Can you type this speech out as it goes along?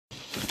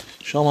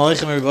Shalom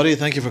Aleichem, everybody.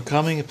 Thank you for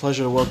coming. A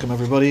pleasure to welcome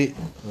everybody.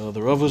 The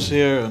Rav was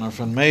here, and our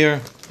friend Meir,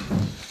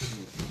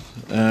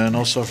 and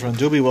also our friend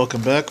Dubi.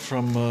 Welcome back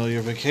from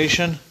your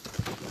vacation.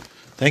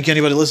 Thank you,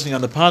 anybody listening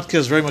on the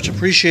podcast. Very much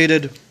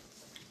appreciated.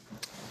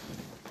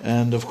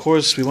 And of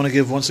course, we want to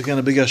give once again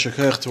a big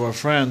ashakach to our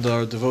friend,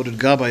 our devoted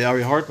Gabbai,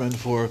 Ari Hartman,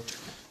 for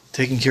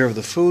taking care of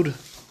the food,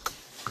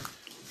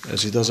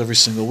 as he does every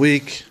single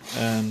week.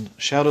 And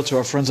shout out to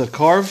our friends at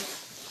Carve.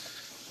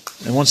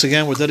 And once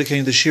again, we're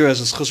dedicating this year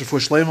as a schus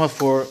refuah shleima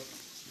for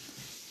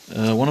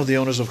one of the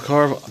owners of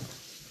Carve,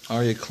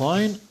 Aryeh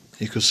Klein.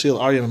 Yikusil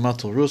Aryeh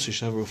Mematel Rus,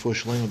 Yishav refuah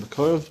shleima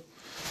b'Carve.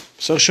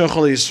 B'sach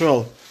Shachol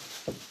Yisrael.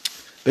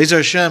 Be'ezer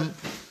Hashem.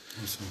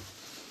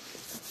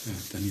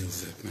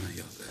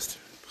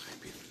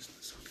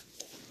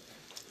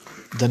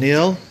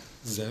 Daniel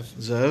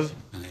Zev.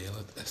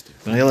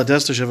 Daniel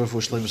Esther, Yishav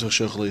refuah shleima b'sach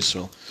Shachol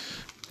Yisrael.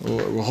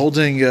 We're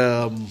holding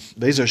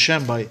Be'ezer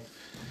Hashem by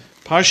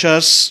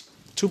Parshas.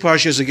 Two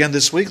Parshas again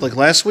this week, like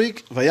last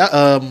week.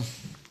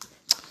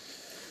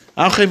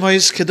 אחרי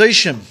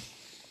מות-קדושים.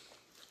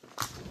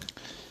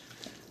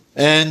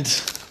 And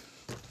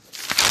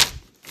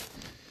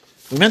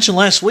we mentioned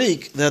last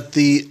week that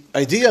the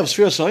idea of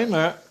Sfiras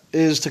HaOmer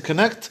is to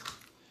connect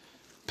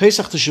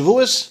Pesach to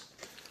Shavuos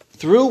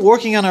through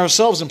working on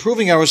ourselves,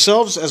 improving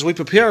ourselves as we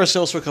prepare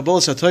ourselves for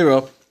Kabbalas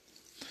HaTorah.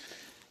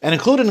 And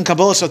included in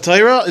Kabbalas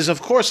HaTorah is,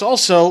 of course,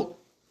 also,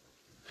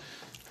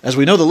 as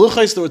we know, the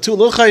luchais. There were two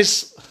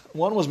luchais.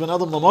 One was Ben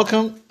Adam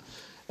L'Mokum,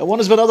 and one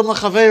is Ben Adam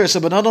L'Chaver.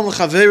 So Ben Adam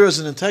L'Chaver is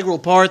an integral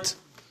part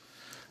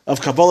of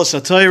Kabbalas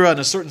HaTorah. In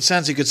a certain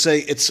sense, you could say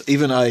it's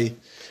even a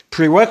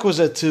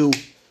prerequisite to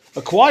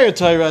acquire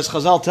Torah, as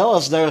Chazal tell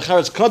us,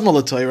 Lra'ach Kadma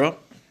L'Torah.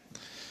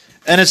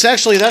 And it's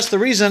actually, that's the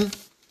reason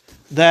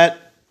that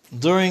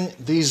during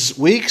these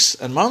weeks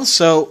and months,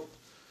 so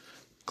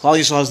Klal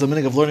Yisrael has the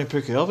meaning of learning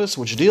Pirkei Avos,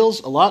 which deals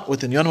a lot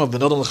with Inyanim of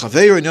Ben Adam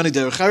L'Chaver and Yoni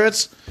Derech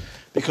Eretz,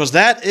 because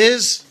that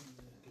is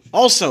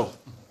also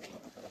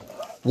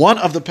one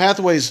of the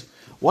pathways,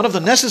 one of the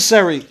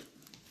necessary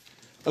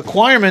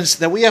acquirements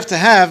that we have to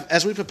have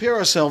as we prepare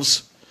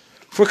ourselves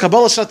for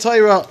Kabbalas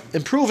HaTorah,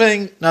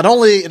 improving not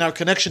only in our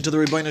connection to the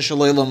Rebbeinu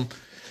Shalom,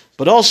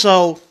 but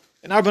also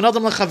in our Ben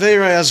Adam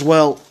L'Chaver as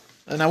well.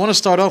 And I want to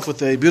start off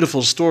with a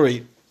beautiful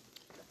story.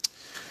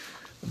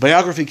 A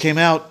biography came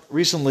out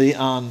recently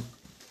on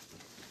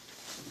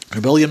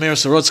Rebbe Meir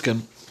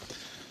Sorotzkin,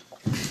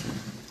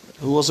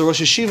 who was a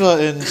Rosh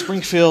Yeshiva in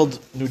Springfield,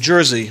 New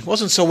Jersey.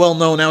 Wasn't so well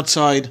known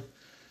outside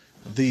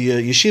the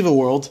yeshiva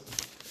world,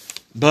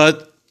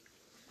 but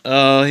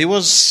he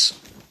was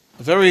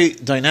a very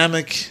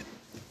dynamic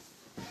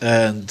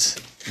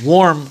and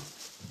warm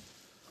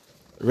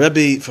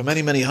Rebbe for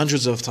many, many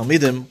hundreds of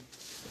Talmidim,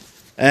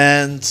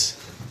 and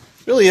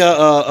really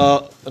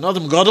an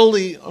Adam Gadol.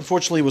 He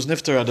unfortunately was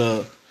nifter at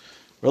a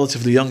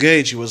relatively young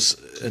age. He was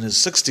in his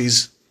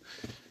 60s,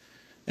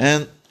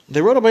 and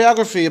they wrote a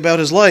biography about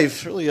his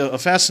life, really a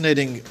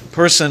fascinating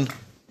person.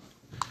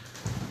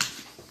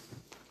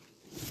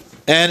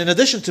 And in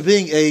addition to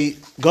being a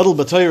Gadol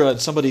B'Torah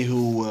and somebody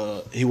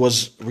who he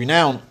was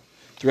renowned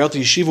throughout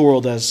the yeshiva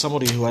world as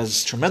somebody who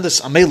has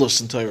tremendous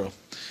amelus in Torah,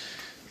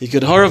 he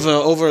could harv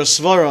over a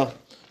svara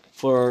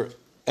for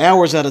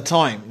hours at a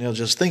time,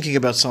 just thinking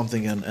about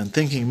something and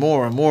thinking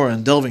more and more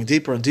and delving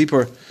deeper and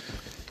deeper.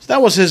 So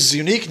that was his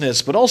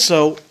uniqueness, but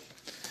also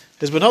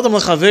his Ben Adam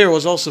L'Chaver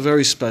was also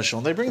very special.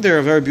 And they bring there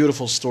a very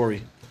beautiful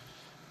story.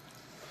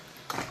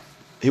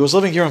 He was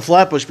living here in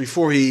Flatbush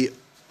before he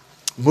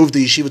moved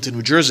the yeshiva to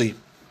New Jersey.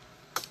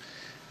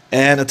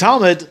 And a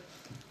Talmud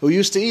who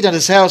used to eat at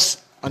his house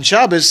on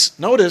Shabbos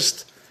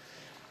noticed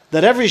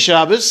that every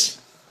Shabbos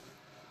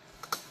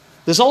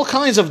there's all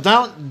kinds of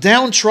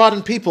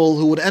downtrodden people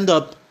who would end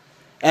up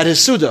at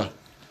his Suda.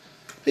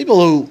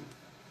 People who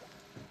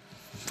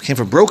came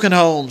from broken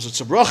homes,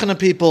 tzibrochena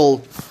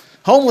people,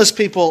 homeless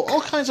people,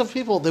 all kinds of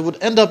people, they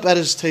would end up at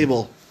his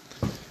table.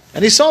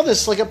 And he saw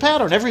this like a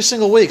pattern every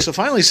single week. So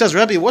finally he says,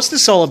 Rebbe, what's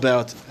this all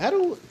about?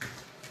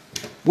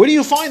 Where do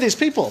you find these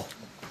people?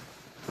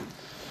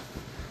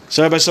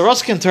 So Rabbi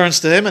Sorotzkin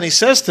turns to him and he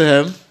says to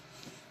him,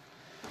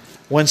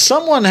 when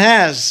someone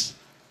has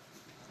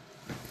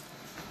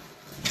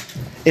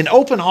an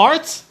open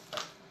heart,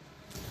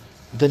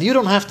 then you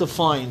don't have to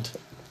find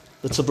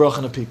the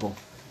tzibrochena people.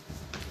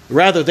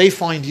 Rather, they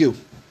find you.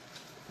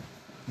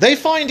 They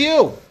find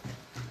you.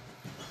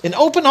 An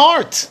open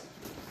heart.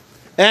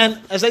 And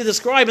as they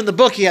describe in the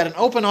book, he had an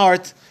open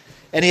heart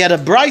and he had a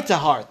brighter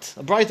heart.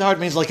 A brighter heart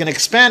means like an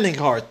expanding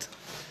heart.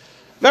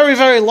 Very,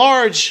 very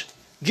large,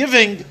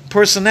 giving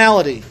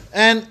personality.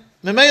 And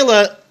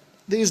Memela,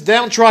 these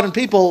downtrodden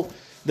people,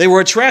 they were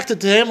attracted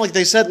to him, like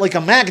they said, like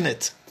a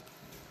magnet.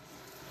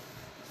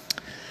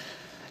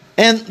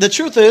 And the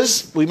truth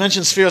is, we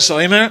mentioned Sfiras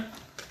HaOmer,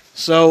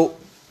 so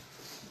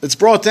it's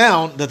brought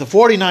down that the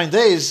 49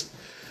 days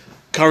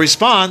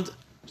correspond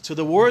to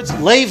the words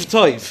Leiv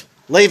Toiv.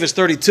 Leiv is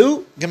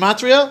 32,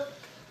 Gematria.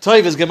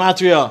 Toiv is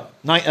Gematria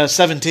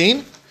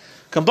 17.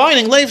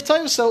 Combining Leiv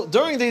Toiv, so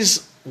during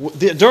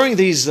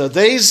these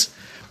days,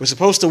 we're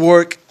supposed to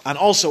work and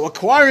also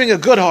acquiring a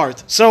good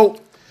heart. So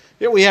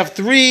here we have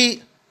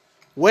three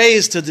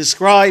ways to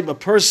describe a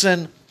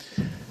person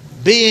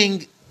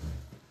being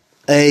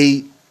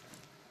a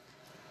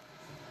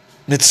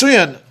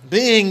Mitzuyan,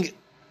 being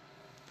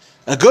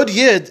a good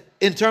yid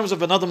in terms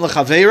of an adam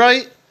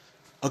lechaverai,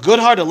 a good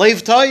heart, a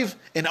leiv taiv,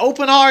 an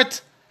open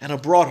heart, and a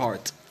broad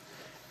heart.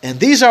 And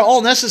these are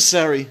all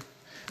necessary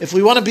if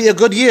we want to be a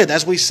good yid.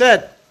 As we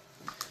said,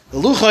 the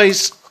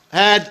Luchais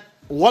had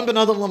one ben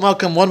adam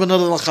l'malkam, one ben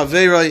adam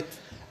l'chaverai,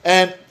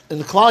 and in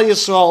Klal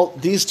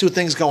Yisrael, these two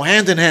things go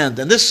hand in hand.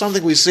 And this is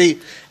something we see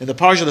in the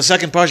Parsha, the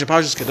second Parsha,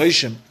 Parshas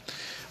Kedoshim,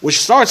 which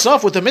starts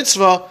off with the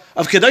mitzvah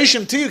of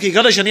Kedoshim Tiyu Ki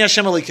Kadosh Ani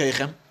Hashem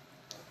Elokeichem.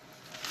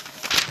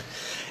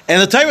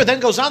 And the Torah then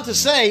goes on to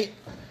say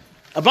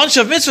a bunch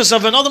of mitzvahs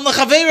of an adam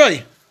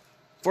l'chaverai.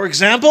 For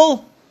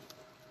example,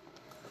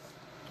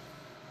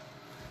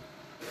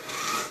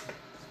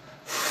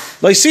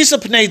 Loisisa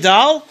pnei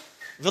dal,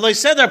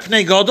 v'loiseder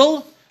pnei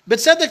godol,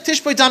 b'tzedek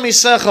tishboi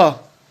tamisecha.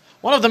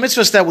 One of the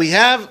mitzvahs that we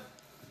have,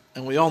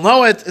 and we all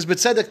know it, is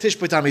b'tzedek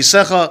tishboi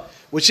tamisecha,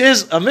 which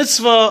is a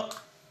mitzvah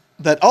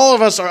that all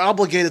of us are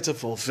obligated to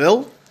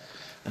fulfill.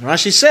 And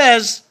Rashi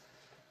says,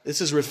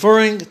 this is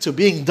referring to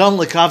being done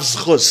l'kav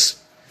zchus,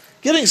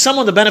 giving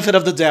someone the benefit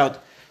of the doubt.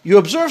 You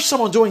observe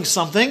someone doing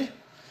something,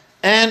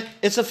 and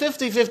it's a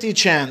 50-50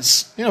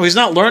 chance. You know, he's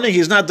not learning,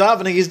 he's not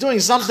davening, he's doing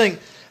something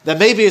that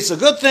maybe it's a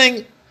good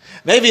thing,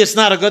 maybe it's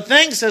not a good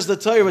thing, says the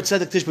Torah with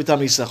Tzedek Tishbei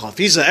Tamisecha. If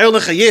he's a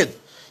erlich yid,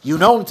 you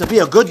know him to be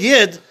a good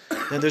yid,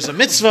 then there's a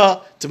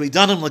mitzvah to be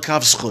done in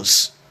l'kav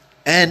zchus.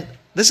 And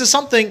this is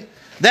something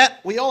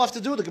that we all have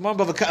to do. The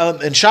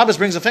Gemara in Shabbos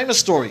brings a famous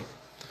story.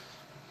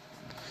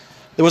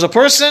 There was a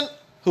person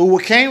who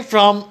came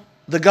from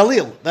the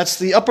Galil, that's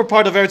the upper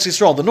part of Eretz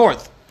Yisrael, the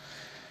north.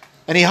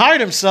 And he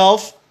hired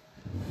himself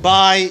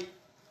by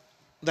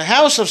the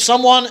house of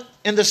someone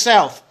in the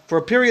south for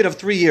a period of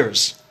 3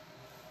 years.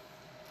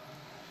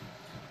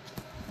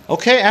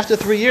 Okay, after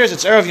 3 years,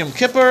 it's Erev Yom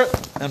Kippur,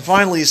 and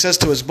finally he says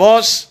to his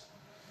boss,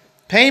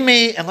 pay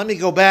me and let me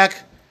go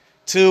back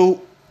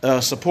to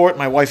support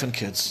my wife and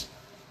kids.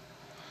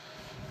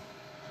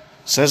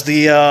 Says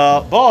the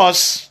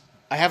boss,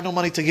 I have no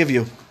money to give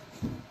you.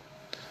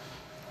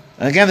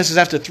 And again, this is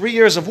after 3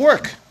 years of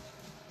work.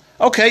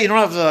 Okay, you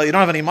don't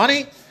have any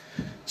money,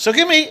 so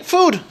give me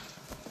food.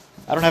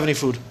 I don't have any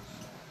food.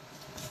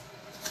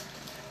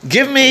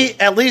 Give me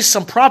at least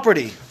some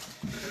property.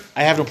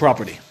 I have no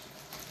property.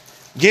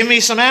 Give me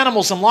some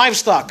animals, some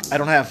livestock. I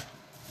don't have.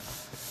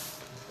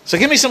 So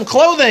give me some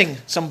clothing,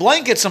 some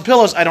blankets, some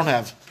pillows. I don't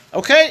have.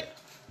 Okay?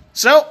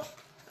 So,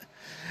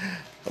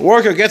 the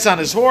worker gets on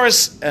his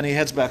horse and he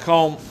heads back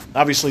home,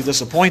 obviously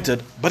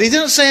disappointed, but he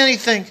didn't say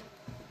anything.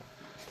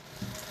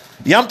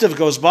 Yom Tov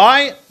goes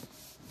by,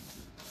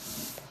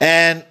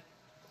 and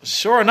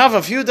sure enough,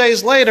 a few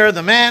days later,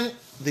 the man,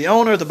 the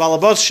owner, the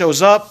balabos,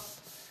 shows up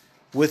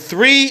with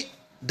 3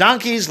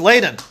 donkeys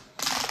laden.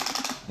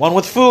 One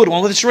with food,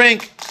 one with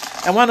drink,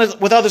 and one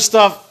with other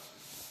stuff.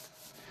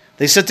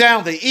 They sit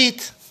down, they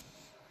eat,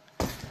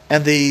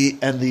 and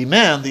the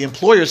man, the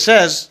employer,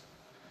 says,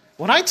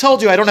 when I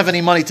told you I don't have any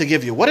money to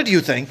give you, what did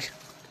you think?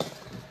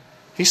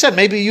 He said,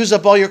 maybe you used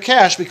up all your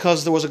cash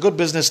because there was a good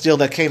business deal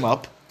that came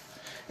up,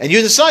 and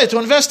you decided to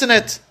invest in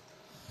it.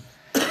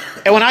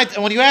 And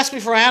when you asked me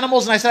for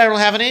animals and I said I don't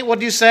have any, what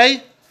did you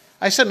say?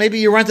 I said, maybe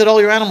you rented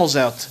all your animals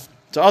out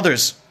to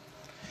others.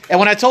 And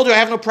when I told you I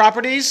have no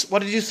properties,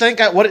 what did you think?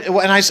 And what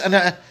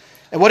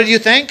did you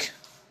think?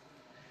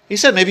 He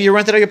said, maybe you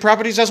rented all your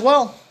properties as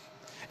well.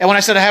 And when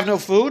I said I have no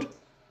food,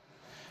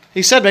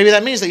 he said, maybe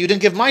that means that you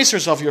didn't give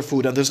meisers off your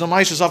food, and there's no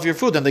meisers off your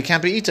food, then they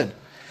can't be eaten.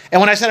 And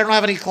when I said I don't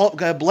have any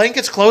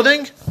blankets,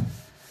 clothing,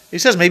 he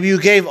says, maybe you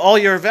gave all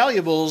your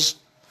valuables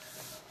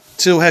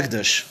to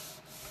Hekdesh.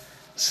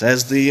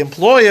 Says the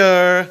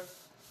employer,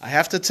 I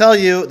have to tell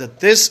you that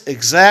this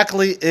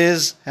exactly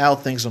is how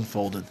things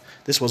unfolded.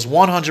 This was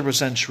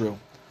 100% true.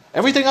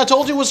 Everything I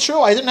told you was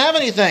true. I didn't have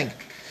anything.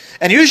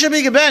 And you should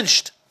be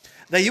gebenched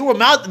that you were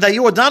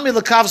dami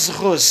l'kav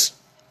zechus.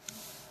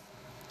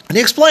 And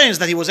he explains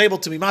that he was able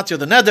to be matir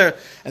the neder,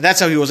 and that's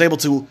how he was able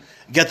to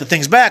get the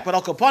things back. But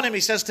al kopanim,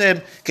 he says to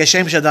him,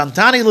 Keshem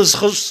shadantani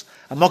l'zchus,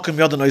 amokim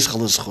yodan oischal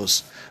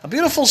l'zchus. A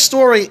beautiful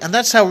story, and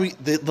that's how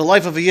the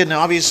life of a yid. Now,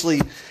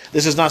 obviously,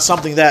 this is not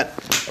something that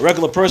a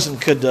regular person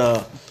could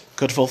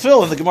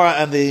fulfill. And the Gemara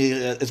and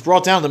it's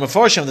brought down the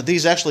Mefarshim that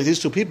these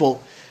two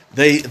people,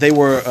 they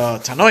were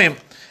Tanoim.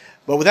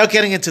 But without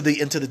getting into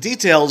the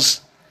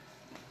details,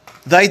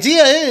 the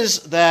idea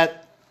is that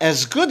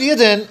as good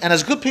Yidden and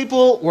as good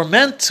people, we're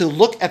meant to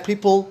look at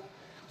people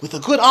with a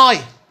good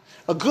eye,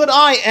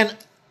 and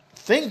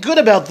think good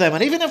about them.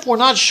 And even if we're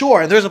not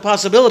sure, and there's a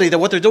possibility that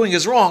what they're doing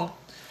is wrong,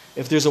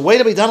 if there's a way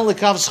to be done in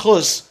l'kav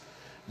zchus,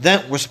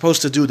 then we're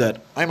supposed to do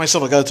that. I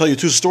myself, I got to tell you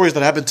 2 stories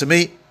that happened to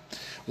me.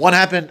 One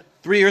happened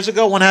 3 years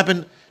ago. One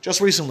happened just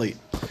recently.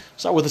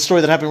 Start with the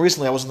story that happened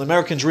recently. I was in the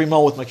American Dream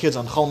Mall with my kids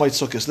on Chol Moed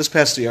Sukkos this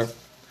past year,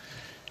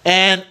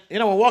 and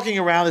we're walking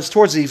around. It's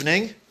towards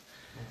evening,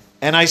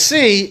 and I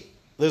see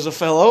there's a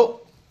fellow,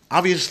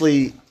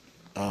 obviously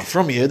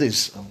from Yid.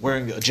 He's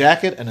wearing a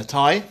jacket and a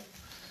tie,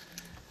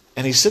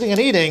 and he's sitting and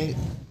eating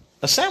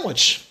a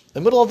sandwich in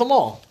the middle of the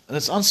mall, and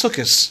it's on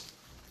Sukkos.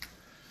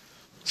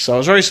 So I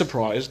was very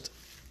surprised.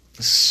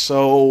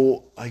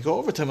 So I go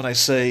over to him and I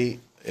say,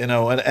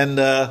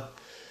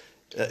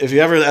 if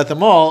you're ever at the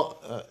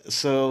mall,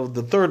 so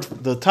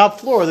the top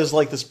floor, there's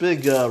like this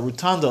big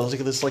rotunda,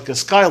 there's like a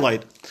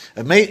skylight,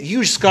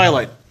 huge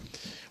skylight,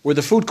 where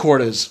the food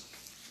court is.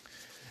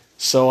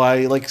 So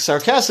I,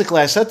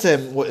 sarcastically, I said to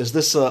him, is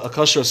this a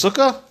kosher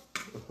sukkah?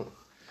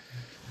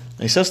 And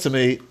he says to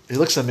me, he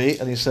looks at me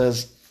and he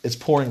says, it's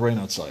pouring rain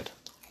outside.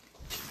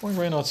 Pouring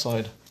rain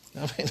outside.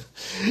 I mean,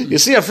 you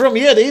see a From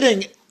Yid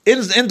eating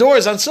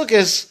indoors on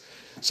sukkahs,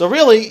 so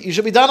really, you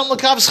should be down on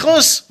l'kav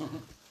schus.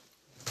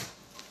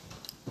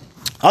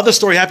 Other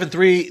story happened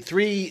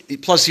three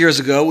plus years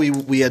ago.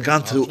 We had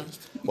gone to,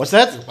 what's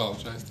that? You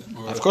apologized?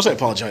 Of course I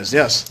apologized,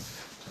 yes.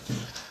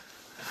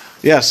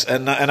 Yes,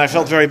 and I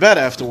felt very bad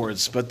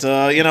afterwards. But,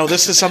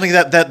 this is something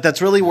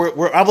that's really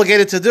we're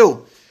obligated to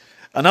do.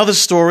 Another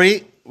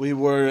story, we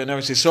were in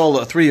Eretz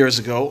Yisrael 3 years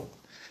ago,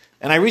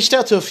 and I reached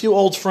out to a few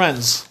old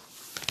friends.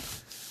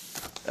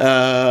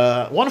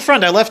 One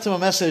friend, I left him a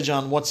message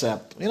on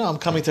WhatsApp. I'm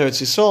coming to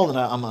Eretz Yisrael, and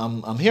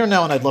I'm here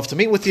now, and I'd love to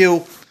meet with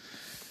you.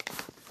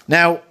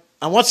 Now,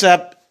 on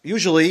WhatsApp,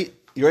 usually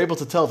you're able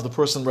to tell if the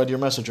person read your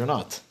message or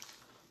not,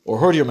 or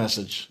heard your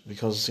message,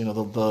 because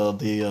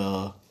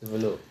the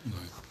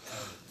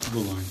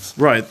lines.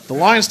 Right, the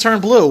lines turn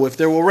blue if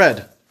they were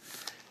red,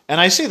 and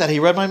I see that he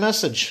read my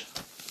message.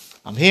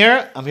 I'm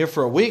here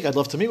for a week. I'd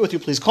love to meet with you.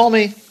 Please call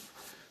me.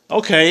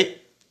 Okay.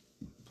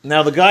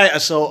 Now the guy.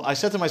 So I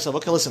said to myself,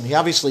 okay, listen. He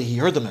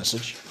heard the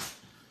message.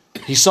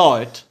 He saw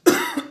it.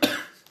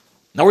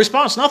 No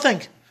response.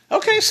 Nothing.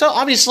 Okay. So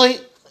obviously.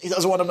 He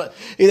doesn't want to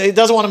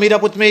meet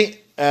up with me,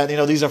 and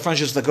these are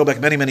friendships that go back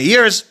many, many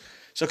years.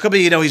 So it could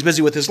be he's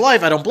busy with his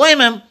life. I don't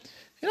blame him,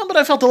 but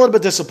I felt a little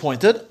bit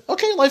disappointed.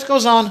 Okay, life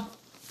goes on.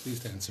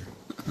 Please answer.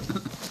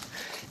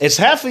 It's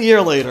half a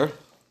year later.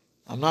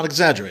 I'm not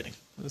exaggerating.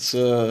 It's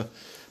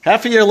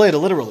half a year later,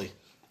 literally,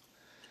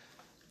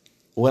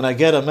 when I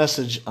get a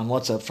message on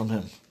WhatsApp from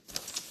him,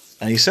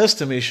 and he says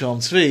to me, "Shalom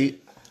Tzvi,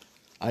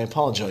 I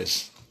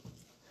apologize.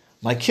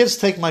 My kids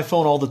take my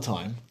phone all the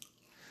time."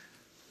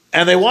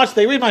 And they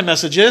read my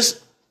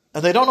messages,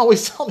 and they don't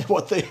always tell me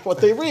what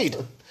they read.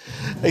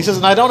 He says,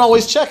 and I don't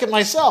always check it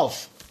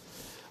myself.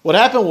 What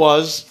happened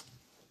was,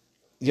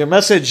 your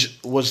message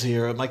was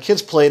here, and my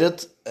kids played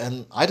it,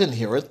 and I didn't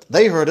hear it.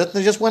 They heard it, and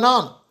they just went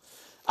on.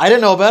 I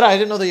didn't know about it. I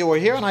didn't know that you were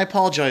here, and I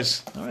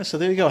apologize. All right, so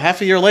there you go. Half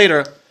a year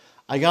later,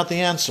 I got the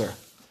answer.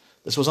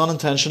 This was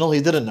unintentional.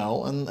 He didn't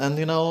know, and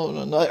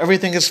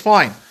everything is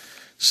fine.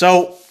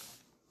 So,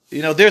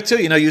 there too,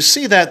 you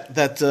see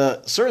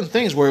that certain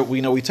things where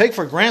we take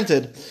for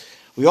granted,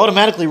 we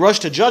automatically rush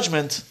to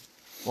judgment.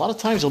 A lot of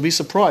times you'll be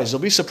surprised. You'll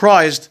be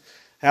surprised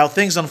how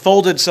things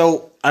unfolded.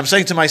 So I'm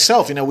saying to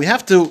myself, we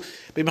have to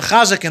be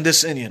mechazik in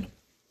this inyan,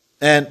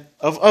 and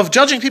of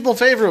judging people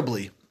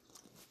favorably.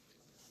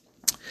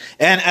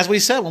 And as we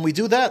said, when we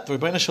do that, the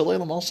Rebbeinu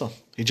Shalom also,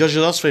 he judges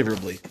us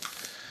favorably.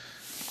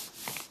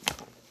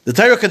 The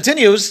Torah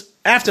continues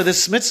after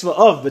this mitzvah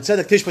of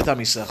B'tzedek Tishbet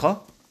HaMisecha.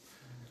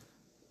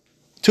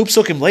 2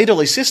 psukim later,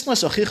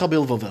 Leisisnas achicha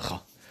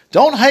bilvavecha.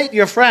 Don't hate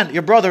your friend,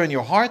 your brother in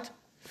your heart.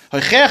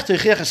 And then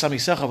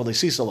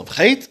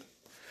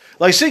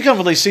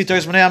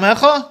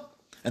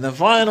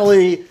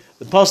finally,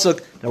 the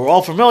pasuk that we're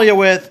all familiar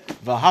with,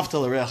 Vahavta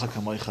La'Recha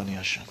Kamocha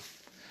Niyashem.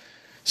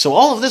 So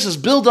all of this is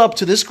build up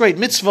to this great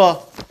mitzvah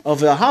of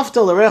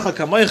Vahavta La'Recha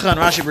Kamocha, and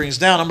Rashi brings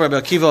down, Amar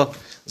Akiva,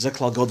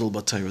 Zeklal Godel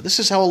B'Torah. This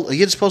is how a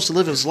Yid is supposed to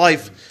live his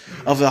life,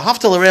 of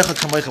Vahavta La'Recha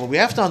Kamocha. But we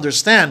have to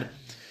understand,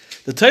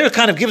 the Torah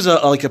kind of gives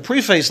a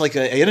preface, an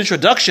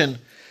introduction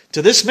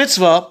to this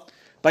mitzvah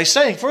by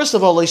saying, first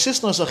of all,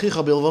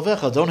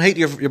 don't hate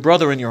your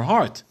brother in your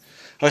heart.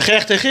 And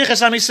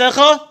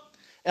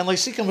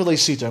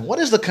what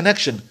is the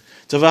connection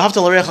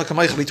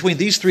to between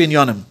these three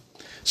inyanim?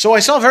 So I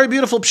saw a very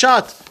beautiful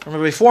pshat from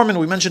Rabbi Foreman.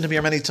 We mentioned him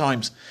here many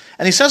times.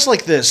 And he says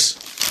like this,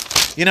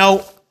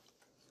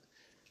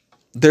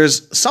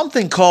 there's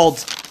something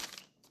called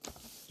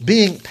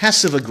being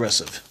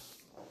passive-aggressive.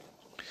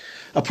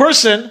 A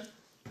person,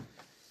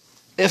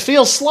 it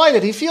feels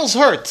slighted, he feels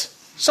hurt.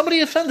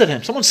 Somebody offended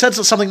him. Someone said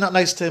something not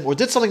nice to him or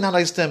did something not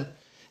nice to him.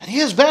 And he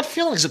has bad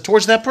feelings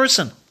towards that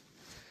person.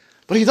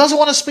 But he doesn't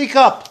want to speak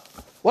up.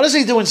 What does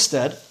he do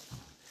instead?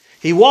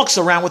 He walks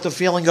around with a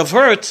feeling of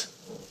hurt,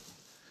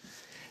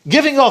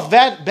 giving off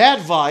bad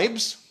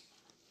vibes,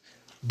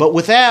 but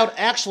without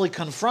actually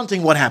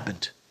confronting what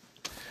happened.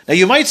 Now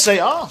you might say,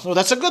 no,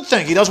 that's a good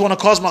thing. He doesn't want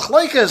to cause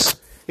machlekes.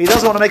 He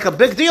doesn't want to make a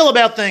big deal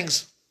about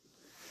things.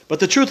 But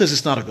the truth is,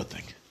 it's not a good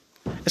thing.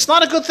 It's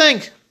not a good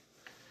thing.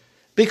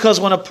 Because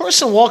when a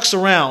person walks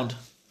around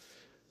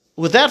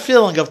with that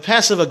feeling of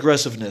passive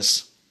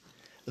aggressiveness,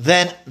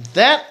 then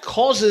that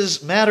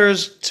causes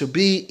matters to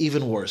be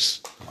even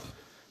worse.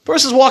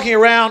 Person's walking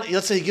around,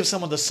 let's say he gives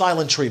someone the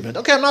silent treatment.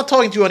 Okay, I'm not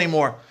talking to you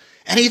anymore.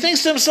 And he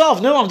thinks to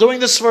himself, no, I'm doing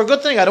this for a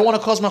good thing. I don't want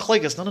to cause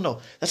machlekes.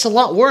 No. That's a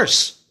lot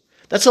worse.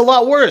 That's a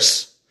lot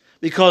worse,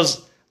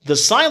 because the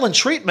silent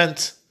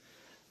treatment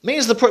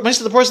means to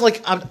the person,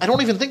 like, I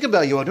don't even think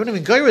about you. I don't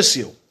even gyrus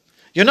you.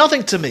 You're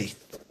nothing to me.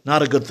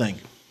 Not a good thing.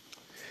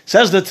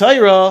 Says the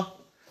Torah,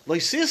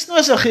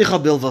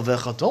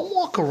 don't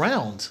walk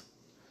around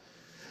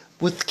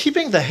with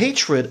keeping the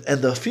hatred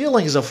and the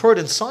feelings of hurt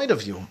inside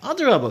of you.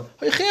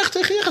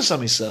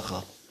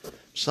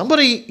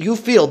 Somebody you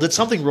feel did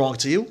something wrong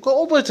to you, go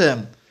over to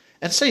him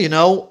and say,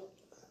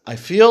 I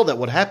feel that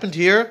what happened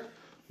here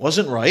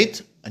wasn't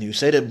right, and you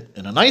say to him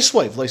in a nice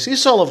way,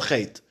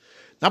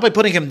 not by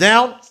putting him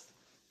down,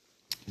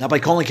 not by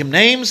calling him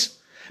names,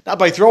 not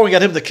by throwing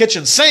at him the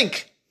kitchen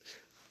sink,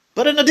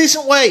 but in a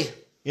decent way.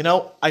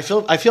 I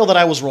feel that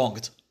I was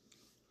wronged.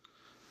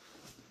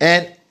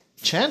 And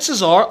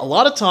chances are, a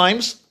lot of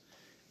times,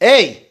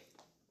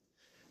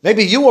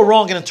 maybe you were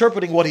wrong in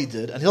interpreting what he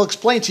did, and he'll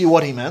explain to you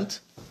what he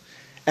meant.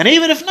 And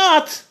even if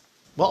not,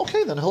 well,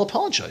 okay, then he'll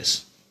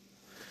apologize.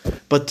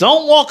 But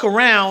don't walk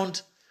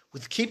around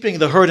with keeping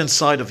the hurt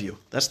inside of you.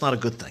 That's not a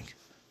good thing.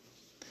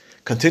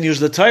 Continues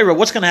the Torah,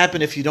 what's going to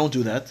happen if you don't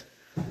do that?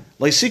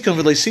 There's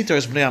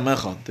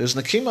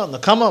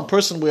nakama, a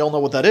person, we all know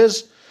what that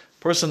is.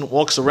 Person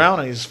walks around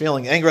and he's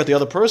feeling anger at the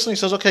other person. He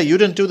says, okay, you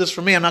didn't do this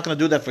for me, I'm not going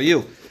to do that for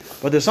you.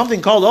 But there's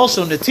something called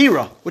also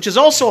netira, which is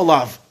also a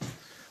love.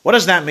 What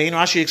does that mean?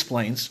 Rashi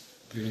explains.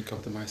 You didn't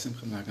come to my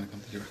simcha, I'm not going to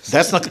come to yours.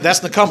 That's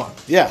nakama,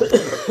 yeah.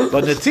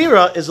 But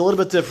netira is a little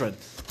bit different.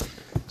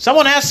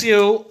 Someone asks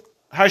you,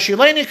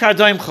 Harshileni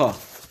kardaimcha,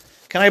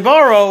 can I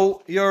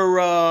borrow your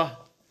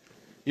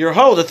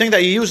hoe, the thing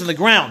that you use in the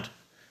ground,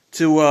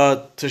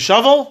 to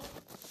shovel?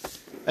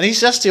 And he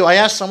says to you, I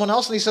asked someone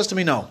else, and he says to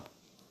me, no.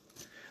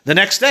 The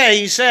next day,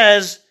 he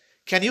says,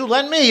 can you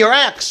lend me your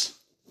axe?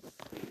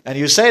 And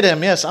you say to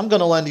him, yes, I'm going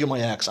to lend you my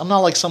axe. I'm not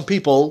like some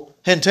people,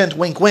 hint, hint,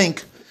 wink,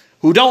 wink,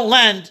 who don't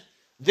lend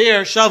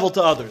their shovel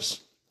to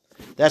others.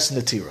 That's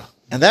netira.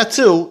 And that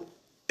too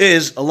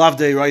is a lav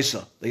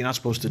deiraisa that you're not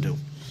supposed to do.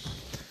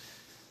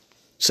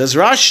 Says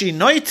Rashi,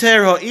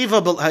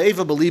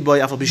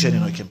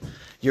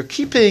 you're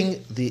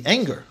keeping the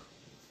anger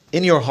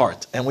in your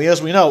heart. And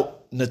as we know,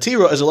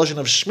 netira is a lashon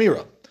of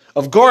shmira,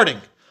 of guarding.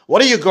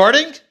 What are you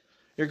guarding?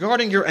 You're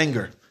guarding your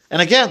anger.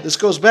 And again, this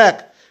goes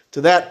back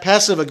to that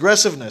passive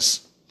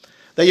aggressiveness,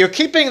 that you're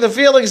keeping the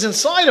feelings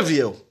inside of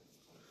you.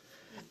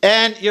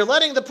 And you're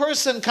letting the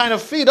person kind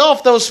of feed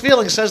off those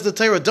feelings, says the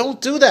Torah. Don't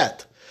do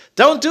that.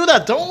 Don't do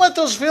that. Don't let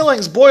those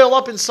feelings boil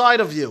up inside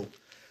of you.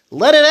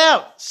 Let it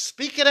out.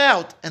 Speak it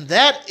out. And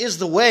that is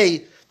the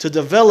way to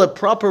develop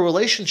proper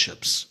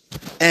relationships.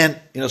 And,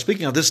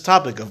 speaking of this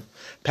topic of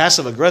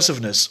passive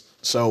aggressiveness,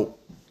 so,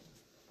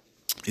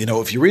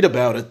 if you read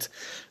about it,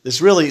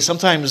 this really,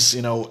 sometimes,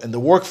 in the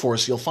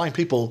workforce, you'll find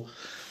people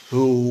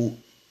who,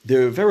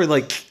 they're very,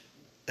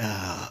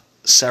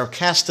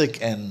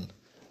 sarcastic and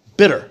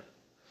bitter.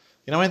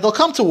 They'll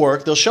come to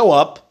work, they'll show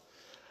up,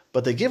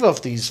 but they give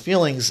off these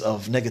feelings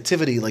of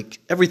negativity, like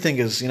everything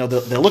is,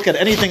 they'll look at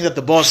anything that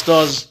the boss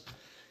does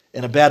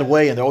in a bad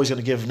way, and they're always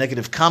going to give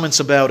negative comments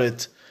about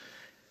it.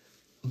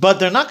 But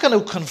they're not going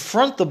to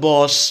confront the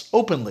boss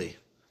openly.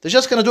 They're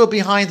just going to do it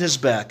behind his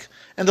back.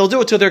 And they'll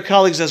do it to their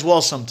colleagues as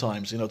well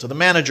sometimes, to the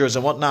managers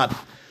and whatnot.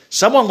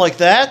 Someone like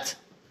that,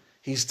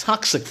 he's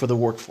toxic for the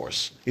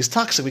workforce. He's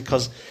toxic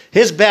because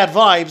his bad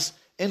vibes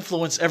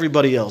influence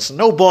everybody else. And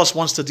no boss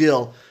wants to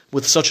deal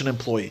with such an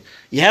employee.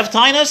 You have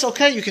tinnitus?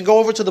 Okay, you can go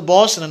over to the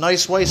boss in a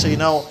nice way. Say,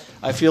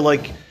 I feel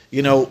like,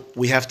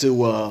 we have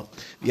to,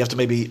 you have to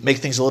maybe make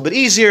things a little bit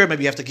easier.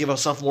 Maybe you have to give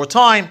yourself more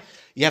time.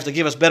 You have to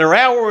give us better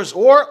hours,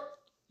 or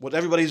what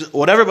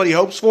everybody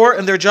hopes for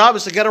in their job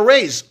is to get a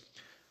raise.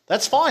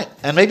 That's fine.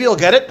 And maybe you'll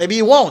get it, maybe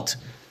you won't.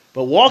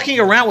 But walking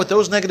around with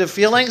those negative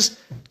feelings,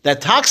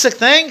 that toxic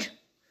thing,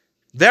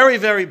 very,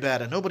 very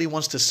bad. And nobody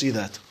wants to see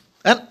that.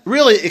 And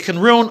really, it can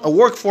ruin a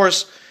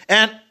workforce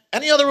and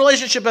any other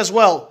relationship as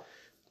well.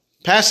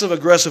 Passive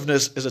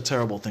aggressiveness is a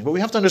terrible thing. But we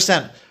have to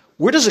understand,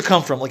 where does it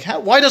come from?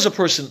 Why does a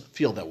person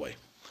feel that way?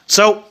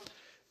 So,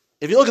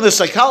 if you look at the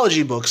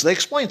psychology books, they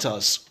explain to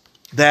us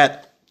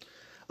that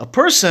a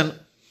person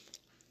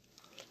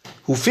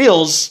who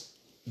feels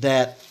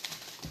that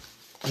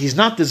he's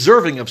not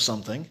deserving of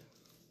something,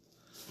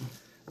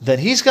 then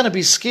he's going to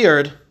be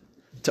scared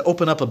to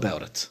open up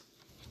about it.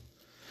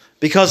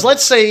 Because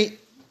let's say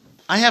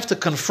I have to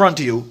confront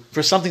you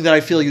for something that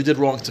I feel you did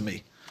wrong to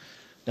me.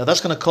 Now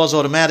that's going to cause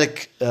that's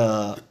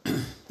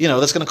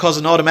going to cause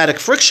an automatic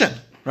friction,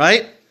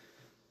 right?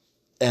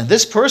 And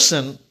this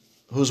person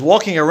who's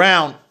walking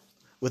around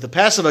with a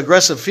passive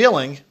aggressive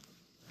feeling,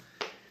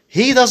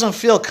 he doesn't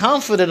feel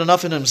confident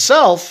enough in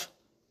himself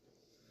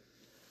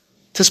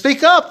to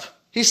speak up.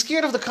 He's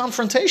scared of the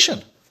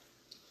confrontation.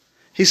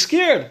 He's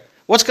scared.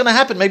 What's going to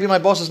happen? Maybe my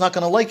boss is not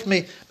going to like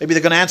me. Maybe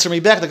they're going to answer me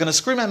back. They're going to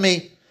scream at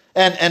me.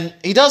 And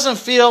he doesn't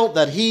feel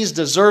that he's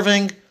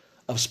deserving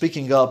of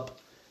speaking up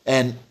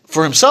and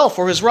for himself,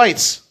 for his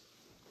rights.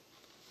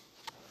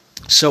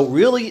 So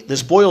really,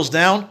 this boils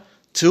down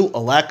to a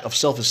lack of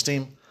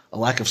self-esteem, a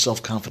lack of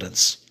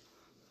self-confidence.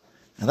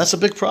 And that's a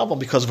big problem,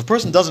 because if a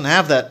person doesn't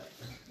have that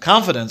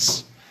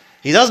confidence,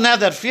 he doesn't have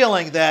that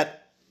feeling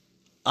that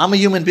I'm a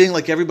human being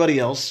like everybody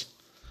else,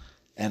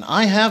 and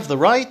I have the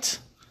right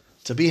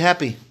to be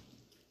happy.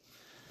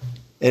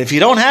 And if you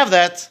don't have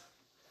that,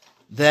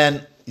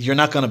 then you're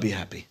not going to be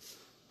happy.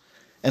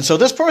 And so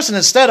this person,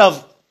 instead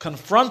of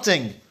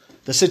confronting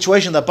the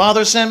situation that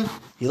bothers him,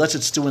 he lets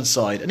it stew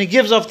inside. And he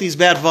gives off these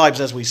bad vibes,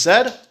 as we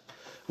said,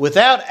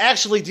 without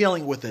actually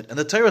dealing with it. And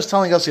the Torah is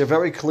telling us here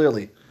very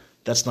clearly,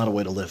 that's not a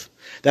way to live.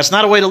 That's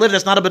not a way to live.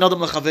 That's not a ben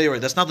adam l'chavero.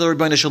 That's not the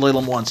Rebbeinu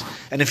Shalom wants.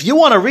 And if you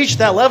want to reach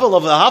that level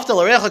of ואהבת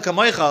לרעך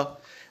כמוך,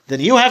 then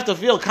you have to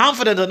feel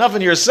confident enough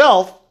in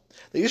yourself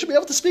that you should be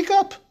able to speak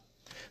up.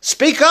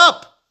 Speak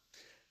up.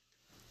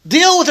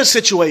 Deal with the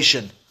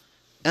situation.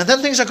 And then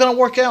things are going to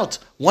work out.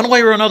 One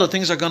way or another,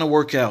 things are going to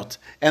work out.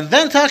 And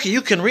then, Taki,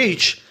 you can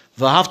reach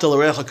ואהבת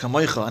לרעך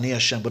כמוך, ani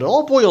Hashem. But it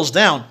all boils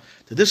down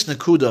to this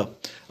nekuda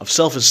of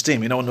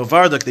self-esteem. You know, in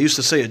Novardik, they used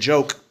to say a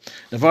joke.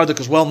 Novardik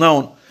is well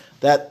known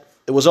that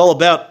it was all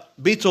about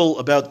bitul,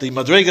 about the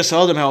madregas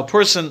ha'adam, how a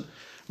person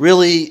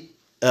really,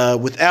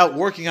 without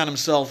working on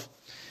himself,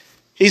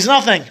 he's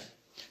nothing.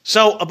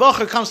 So a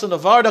bacher comes to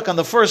Novardik on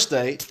the first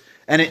day,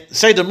 and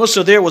Seder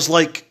Musar there was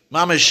like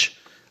mamish,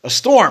 a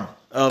storm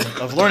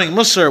of learning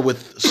Musar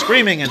with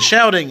screaming and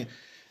shouting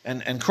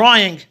and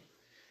crying,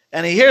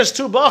 and he hears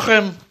two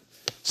bachrim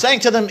saying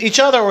to them each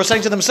other or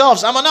saying to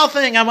themselves, I'm a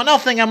nothing, I'm a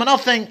nothing, I'm a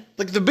nothing,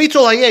 like the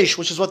bitul hayesh,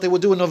 which is what they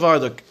would do in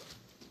Novardik.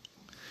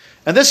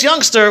 And this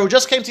youngster who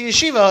just came to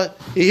yeshiva,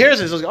 he hears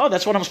it, he says, oh,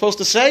 that's what I'm supposed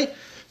to say?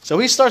 So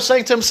he starts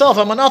saying to himself,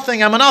 I'm a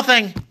nothing, I'm a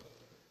nothing.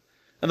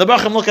 And the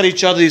bachrim look at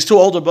each other, these two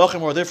older bachrim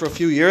who were there for a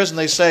few years, and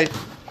they say,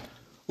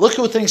 look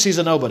who thinks he's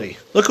a nobody.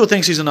 Look who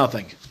thinks he's a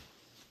nothing.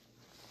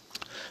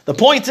 The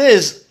point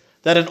is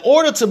that in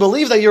order to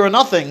believe that you're a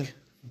nothing,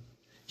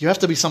 you have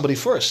to be somebody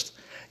first.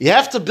 You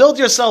have to build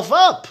yourself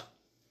up.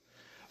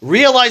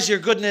 Realize your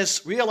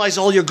goodness, realize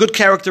all your good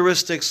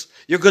characteristics,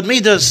 your good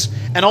midas,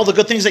 and all the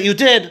good things that you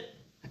did,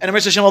 and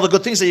all the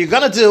good things that you're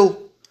going to do.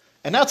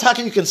 And now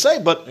Taki, you can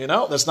say, but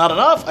that's not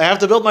enough. I have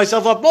to build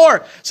myself up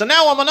more. So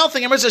now I'm a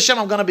nothing, and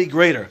I'm going to be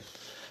greater.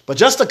 But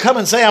just to come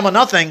and say I'm a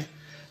nothing,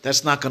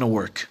 that's not going to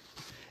work.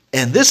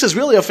 And this is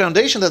really a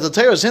foundation that the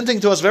Torah is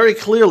hinting to us very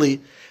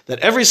clearly, that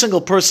every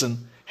single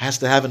person has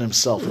to have in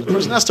himself. And the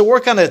person has to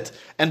work on it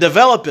and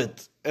develop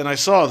it. And I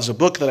saw, there's a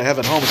book that I have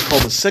at home, it's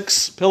called The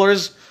 6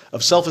 Pillars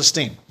of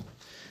Self-Esteem.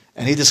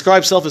 And he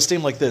describes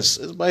self-esteem like this,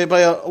 by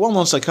a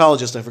well-known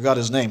psychologist, I forgot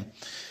his name.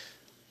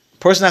 A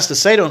person has to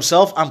say to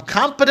himself, I'm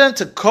competent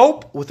to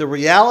cope with the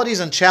realities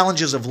and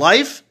challenges of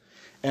life,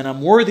 and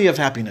I'm worthy of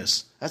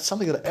happiness. That's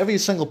something that every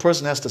single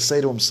person has to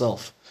say to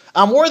himself.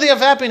 I'm worthy of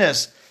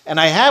happiness, and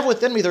I have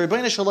within me, the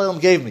Rebbeinu Shalom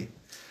gave me.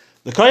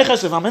 The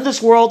koiches, if I'm in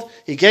this world,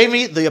 he gave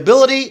me the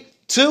ability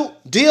to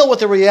deal with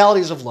the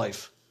realities of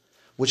life.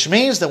 Which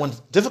means that when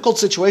difficult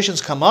situations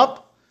come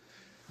up,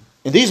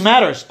 in these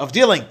matters of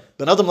dealing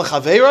ben adam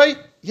l'chaveroi,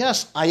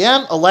 yes, I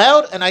am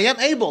allowed and I am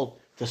able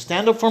to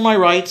stand up for my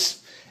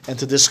rights and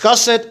to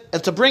discuss it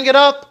and to bring it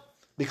up,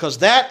 because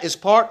that is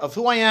part of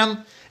who I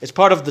am. It's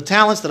part of the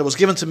talents that was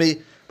given to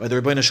me by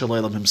the Rebbeinu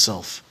Shalom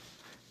himself.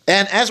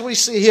 And as we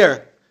see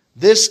here,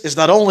 this is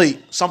not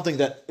only something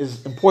that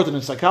is important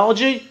in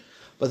psychology,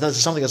 but that's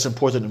something that's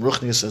important in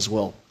Ruchnius as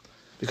well.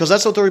 Because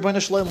that's what the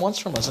Rebbeinu Shalom wants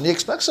from us. And he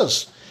expects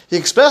us. He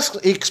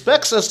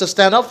expects us to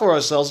stand up for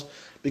ourselves,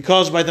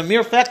 because by the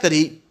mere fact that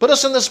he put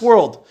us in this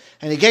world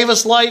and he gave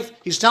us life,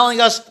 he's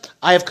telling us,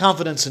 I have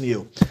confidence in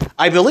you.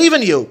 I believe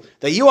in you,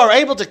 that you are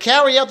able to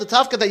carry out the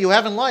tafka that you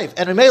have in life.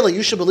 And Mimele,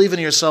 you should believe in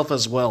yourself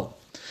as well.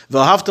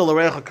 V'ahavta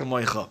l'recha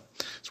kamocha.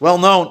 It's well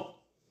known.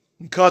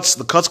 The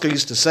Kotzker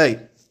used to say,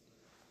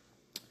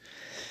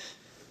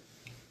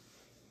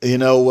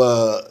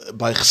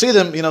 by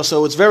Chassidim,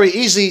 so it's very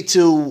easy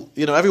to,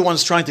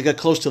 everyone's trying to get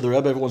close to the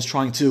Rebbe, everyone's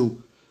trying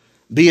to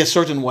be a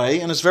certain way,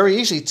 and it's very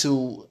easy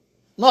to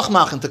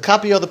nachmachen, to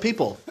copy other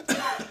people.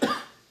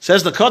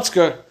 Says the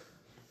Kotzker,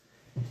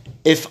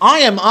 if I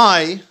am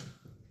I,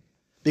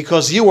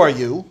 because you are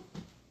you,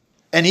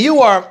 and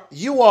you are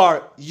you,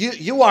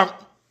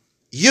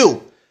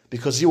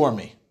 because you are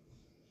me,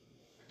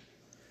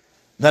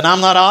 then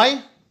I'm not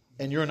I,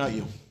 and you're not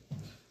you.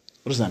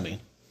 What does that mean?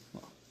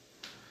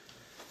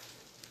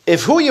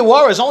 If who you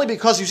are is only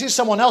because you see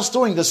someone else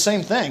doing the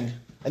same thing,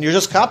 and you're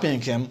just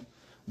copying him,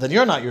 then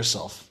you're not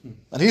yourself.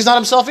 And he's not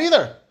himself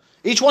either.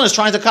 Each one is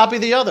trying to copy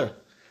the other.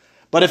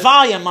 But if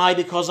I am I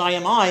because I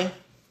am I,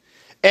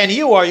 and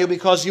you are you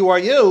because you are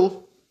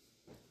you,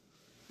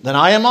 then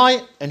I am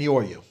I, and you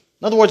are you.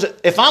 In other words,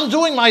 if I'm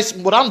doing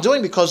what I'm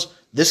doing because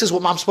this is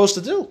what I'm supposed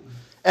to do,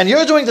 and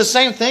you're doing the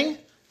same thing,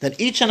 then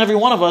each and every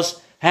one of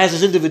us has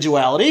his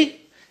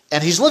individuality,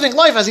 and he's living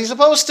life as he's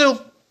supposed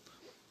to.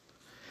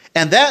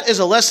 And that is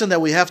a lesson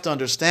that we have to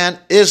understand,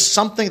 is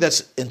something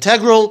that's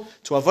integral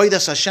to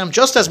avodas Hashem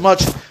just as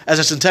much as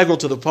it's integral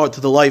to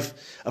the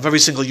life of every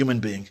single human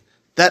being.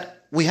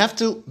 That we have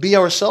to be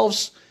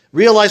ourselves,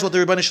 realize what the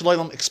Rebbeinu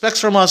Shalom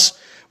expects from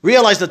us,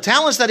 realize the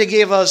talents that he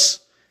gave us,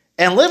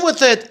 and live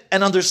with it,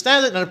 and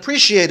understand it, and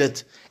appreciate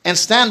it, and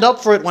stand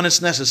up for it when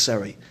it's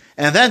necessary.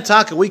 And then,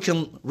 Taka, we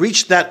can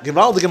reach that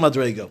Gevaldige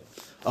Madrega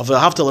of the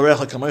Hafta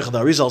L'Recha Kamocha. The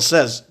Arizal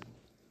says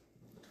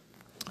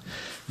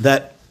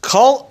that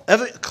Klal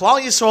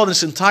Yisrael in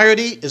its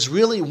entirety is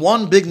really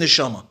one big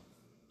neshama.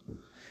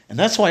 And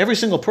that's why every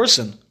single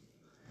person,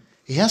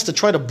 he has to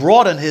try to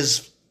broaden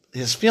his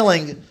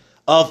feeling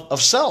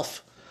of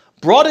self.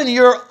 Broaden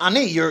your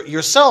ani,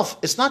 yourself.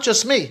 It's not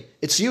just me,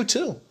 it's you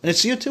too. And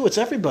it's you too, it's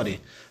everybody.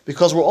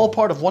 Because we're all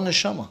part of one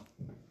neshama.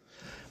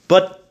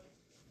 But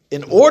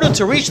in order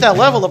to reach that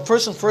level, a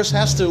person first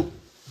has to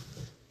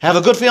have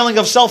a good feeling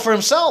of self for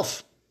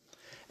himself.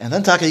 And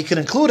then he can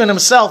include in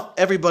himself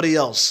everybody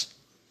else.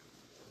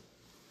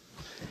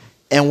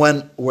 And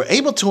when we're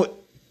able to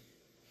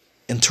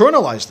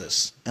internalize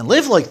this and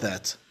live like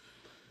that,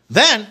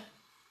 then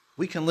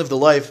we can live the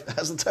life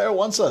as the Torah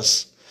wants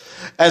us.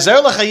 As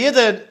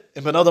lechayidin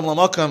in ben adam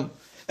lamakam,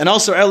 and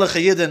also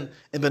lechayidin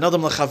in ben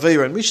adam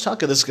lechavera, and reach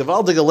this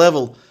gewaldige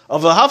level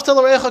of waahבת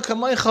לרעך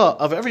כמוך,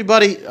 of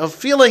everybody, of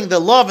feeling the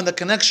love and the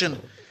connection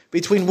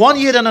between one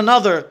yid and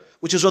another,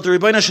 which is what the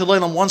Rebbeinu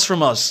Shalom wants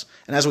from us.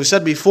 And as we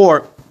said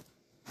before,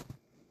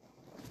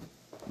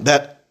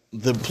 that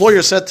the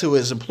employer said to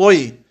his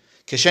employee,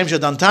 when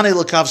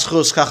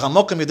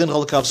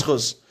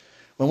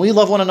we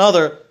love one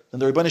another, then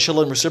the Rebbeinu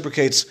Shalom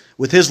reciprocates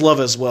with his love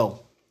as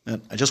well.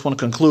 And I just want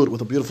to conclude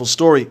with a beautiful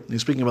story.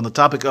 He's speaking about the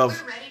topic of...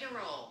 We're ready to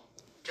roll.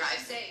 Drive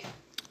safe.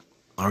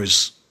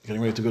 Ari's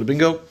getting ready to go to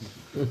bingo.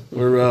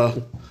 We're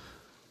on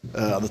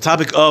the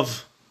topic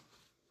of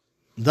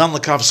Dan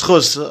L'Kav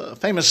Schus, a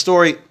famous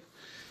story.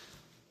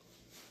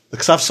 The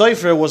Ksav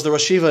Sofer was the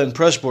Rosh Yeshiva in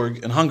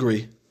Pressburg in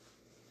Hungary.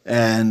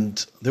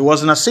 And there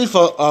was an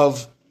asifa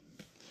of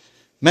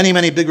many,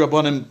 many big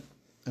Rabbanim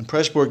in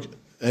Pressburg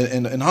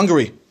in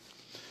Hungary.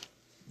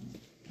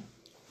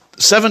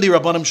 70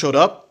 Rabbanim showed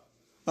up.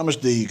 That was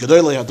the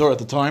Gedolei Hador at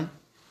the time.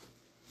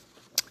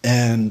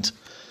 And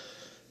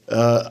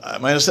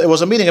it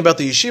was a meeting about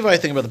the yeshiva, I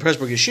think about the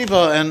Pressburg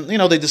yeshiva, and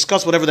they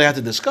discussed whatever they had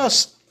to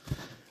discuss.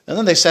 And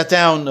then they sat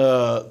down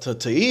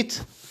to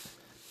eat.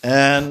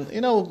 And,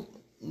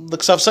 the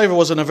Ksav Sofer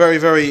was in a very,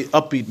 very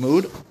upbeat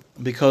mood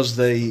because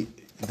they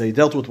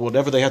dealt with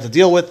whatever they had to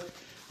deal with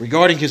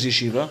regarding his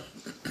yeshiva.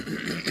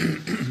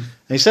 And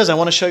he says, I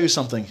want to show you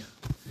something.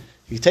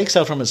 He takes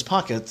out from his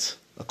pocket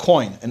a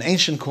coin, an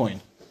ancient coin.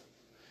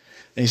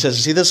 And he says,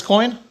 you see this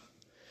coin?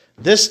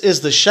 This is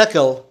the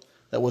shekel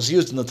that was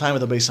used in the time of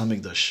the Beis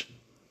HaMikdash.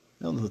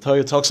 The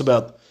Torah talks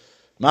about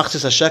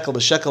machzis ha-shekel, the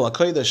shekel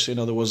ha-kodesh.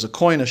 There was a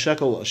coin, a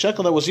shekel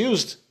that was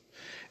used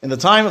in the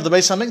time of the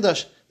Beis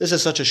HaMikdash. This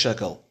is such a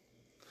shekel.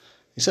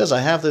 He says, I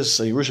have this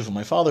Yerusha from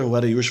my father, who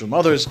had a Yerusha from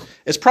others.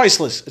 It's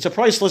priceless. It's a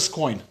priceless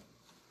coin.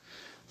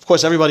 Of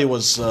course, everybody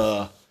was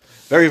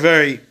very,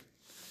 very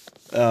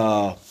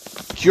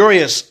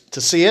curious to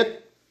see it.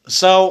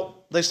 So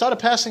they started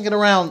passing it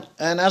around.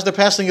 And as they're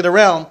passing it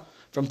around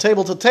from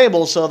table to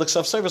table, so the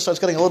Ksav Sofer starts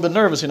getting a little bit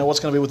nervous. What's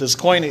going to be with this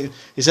coin?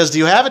 He says, do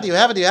you have it? Do you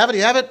have it? Do you have it? Do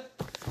you have it?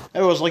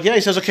 Everyone's like, yeah.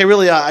 He says, okay,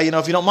 really,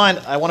 if you don't mind,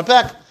 I want it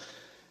back.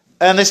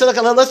 And they said,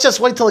 okay, let's just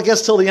wait till it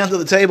gets till the end of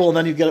the table, and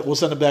then you get it. We'll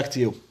send it back to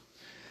you.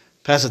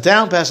 Pass it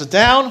down, pass it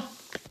down.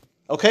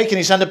 Okay, can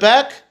you send it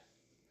back?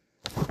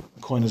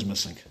 The coin is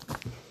missing.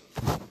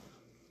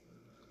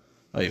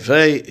 He's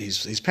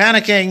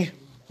panicking.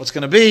 What's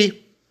going to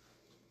be?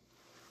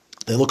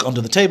 They look under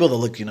the table, they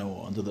look,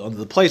 under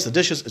the plates, the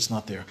dishes, it's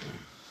not there.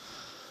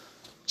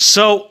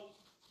 So,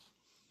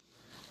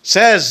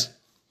 says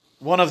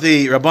one of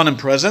the Rabbanim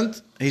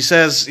present, he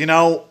says,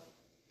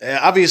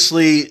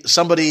 obviously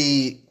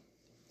somebody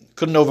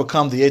couldn't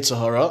overcome the Yetzer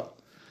Hara,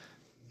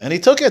 and he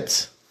took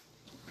it.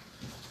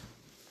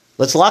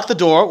 Let's lock the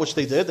door, which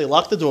they did. They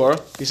locked the door.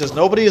 He says,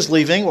 nobody is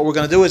leaving. What we're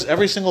going to do is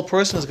every single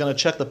person is going to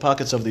check the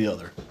pockets of the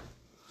other.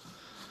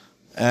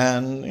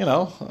 And,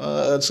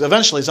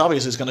 eventually it's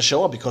obvious it's going to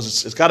show up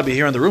because it's got to be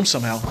here in the room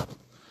somehow.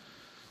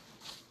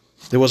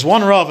 There was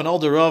one Rav, an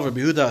older Rav,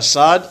 Rabbi Yehuda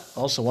Assad,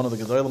 also one of the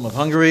Gedolim of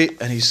Hungary,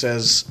 and he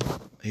says,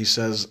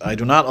 I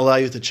do not allow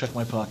you to check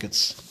my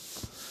pockets.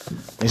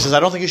 And he says, I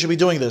don't think you should be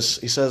doing this.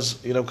 He says,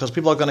 because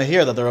people are going to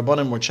hear that the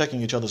Rabbanim were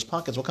checking each other's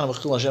pockets. What kind of a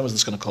Chil Hashem is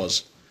this going to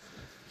cause?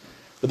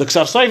 But the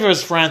Ksav Sofer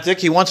is frantic.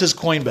 He wants his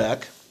coin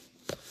back.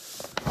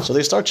 So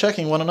they start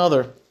checking one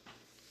another.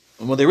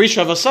 And when they reach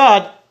Rav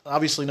Assad,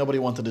 obviously nobody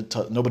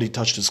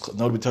touched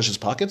his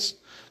pockets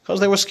because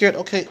they were scared.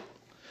 Okay,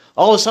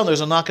 all of a sudden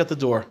there's a knock at the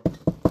door.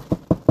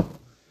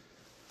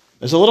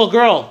 There's a little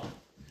girl.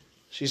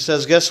 She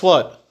says, guess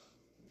what?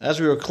 As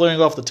we were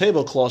clearing off the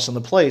tablecloths and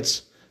the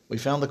plates, we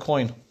found the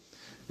coin.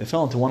 It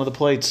fell into one of the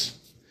plates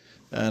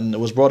and it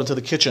was brought into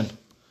the kitchen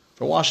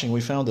for washing.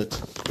 We found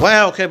it.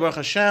 Wow, okay, Baruch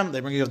Hashem.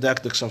 They bring you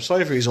back to Ksav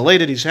Sofer. He's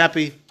elated, he's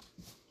happy.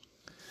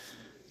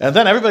 And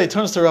then everybody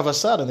turns to Rav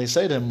Assad and they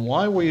say to him,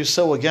 why were you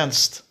so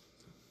against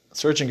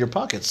searching your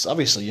pockets?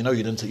 Obviously, you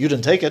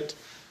didn't take it.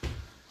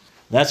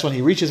 That's when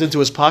he reaches into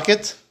his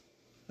pocket,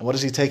 and what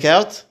does he take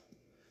out?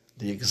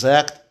 The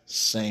exact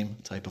same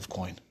type of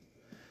coin.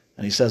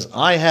 And he says,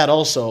 I had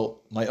also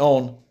my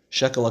own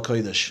shekel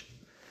HaKodesh.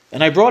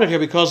 And I brought it here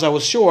because I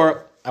was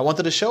sure, I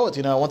wanted to show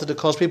it, I wanted to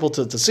cause people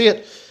to see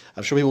it.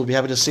 I'm sure people would be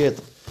happy to see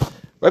it.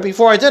 Right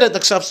before I did it, the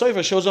Ksav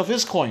Sofer shows off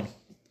his coin.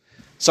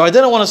 So I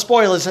didn't want to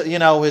spoil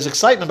his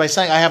excitement by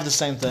saying I have the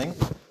same thing.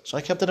 So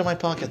I kept it in my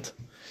pocket.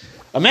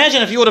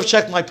 Imagine if you would have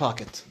checked my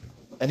pocket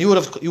and you would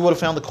have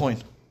found the coin.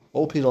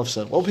 What would people have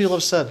said? What would people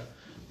have said?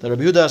 That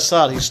Rabbi Yehuda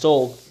Assad, he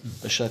stole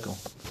the shekel.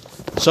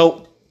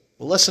 So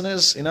the lesson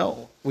is,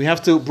 we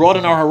have to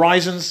broaden our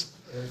horizons.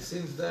 And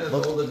since then,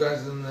 all the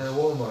guys in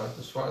Walmart,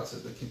 the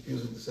Schwarzes, they keep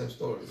using the same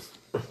stories.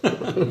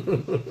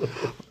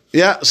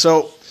 Yeah,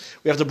 so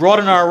we have to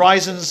broaden our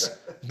horizons,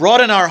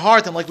 broaden our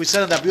heart, and like we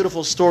said in that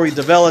beautiful story,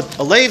 develop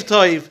a leiv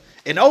toiv,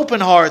 an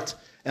open heart,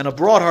 and a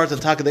broad heart,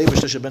 and Taka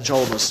Devish should bench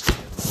all of us.